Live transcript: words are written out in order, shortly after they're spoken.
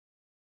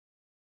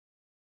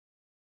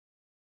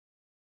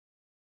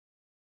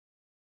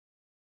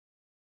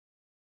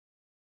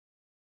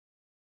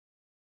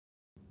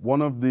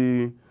one of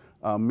the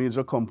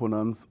major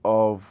components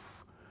of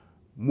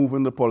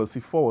moving the policy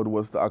forward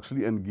was to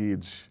actually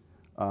engage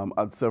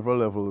at several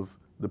levels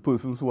the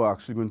persons who are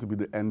actually going to be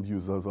the end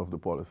users of the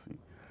policy.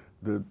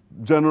 The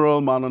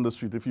general man on the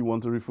street, if you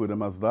want to refer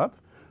them as that.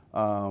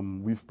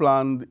 We've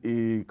planned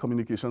a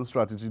communication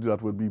strategy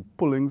that would be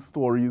pulling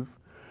stories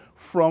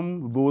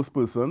from those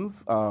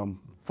persons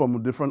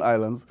from different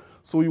islands.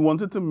 So we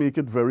wanted to make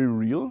it very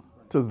real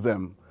to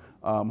them.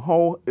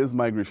 How is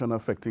migration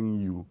affecting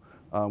you?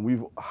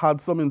 We've had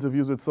some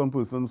interviews with some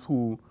persons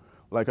who,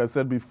 like I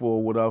said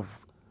before, would have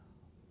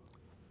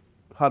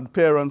had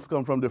parents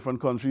come from different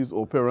countries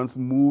or parents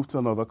move to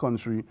another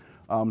country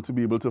to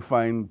be able to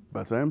find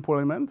better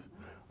employment.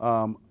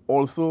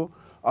 Also,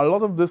 a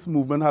lot of this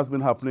movement has been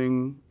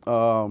happening,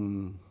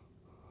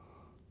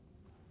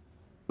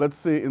 let's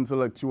say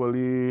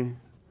intellectually,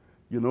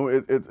 you know,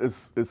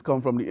 it's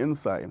come from the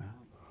inside.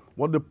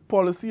 What the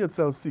policy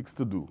itself seeks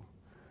to do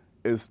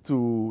is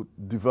to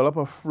develop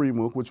a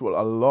framework which will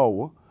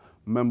allow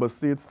member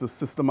states to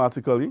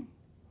systematically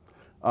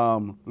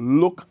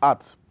look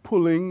at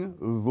pulling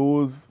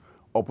those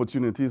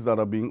opportunities that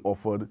are being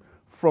offered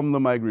from the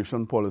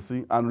migration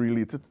policy and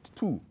relate it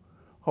to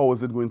how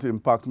is it going to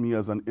impact me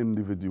as an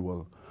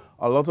individual.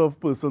 A lot of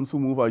persons who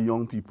move are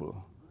young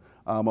people.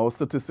 Our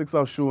statistics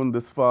have shown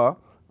this far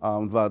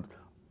that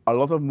a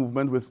lot of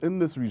movement within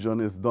this region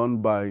is done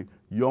by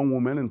young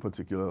women in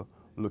particular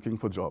looking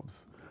for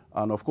jobs.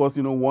 And of course,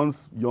 you know,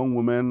 once young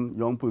women,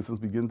 young persons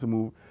begin to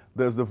move,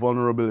 there's the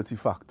vulnerability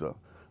factor.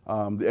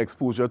 The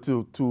exposure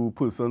to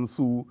persons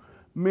who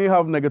may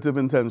have negative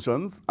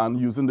intentions and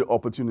using the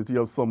opportunity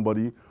of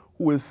somebody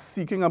who is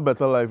seeking a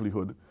better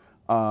livelihood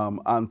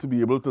and to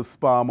be able to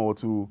spam or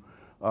to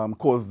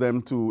cause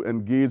them to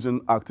engage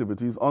in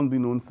activities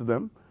unbeknownst to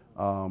them.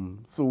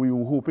 So we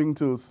were hoping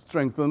to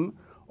strengthen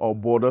our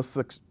border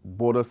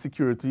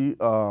security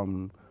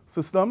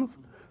systems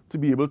to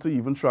be able to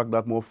even track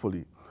that more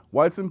fully.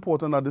 Why it's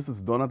important that this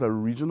is done at a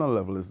regional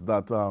level is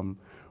that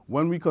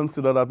when we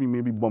consider that we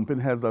may be bumping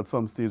heads at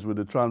some stage with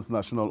the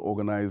transnational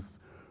organized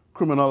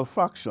criminal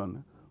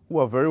faction, who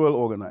are very well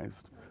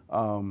organized,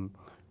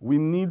 we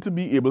need to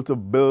be able to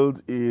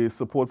build a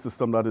support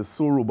system that is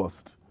so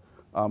robust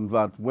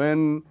that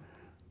when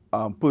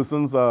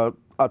persons are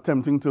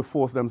attempting to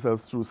force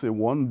themselves through, say,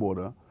 one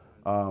border,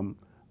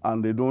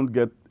 and they don't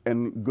get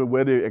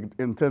where they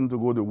intend to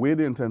go the way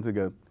they intend to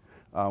get,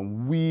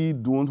 we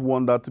don't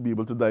want that to be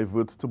able to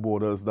divert to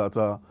borders that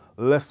are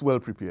less well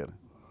prepared.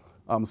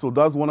 So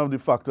that's one of the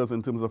factors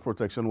in terms of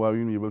protection why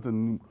we'll be able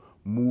to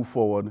move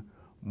forward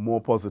more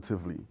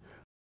positively.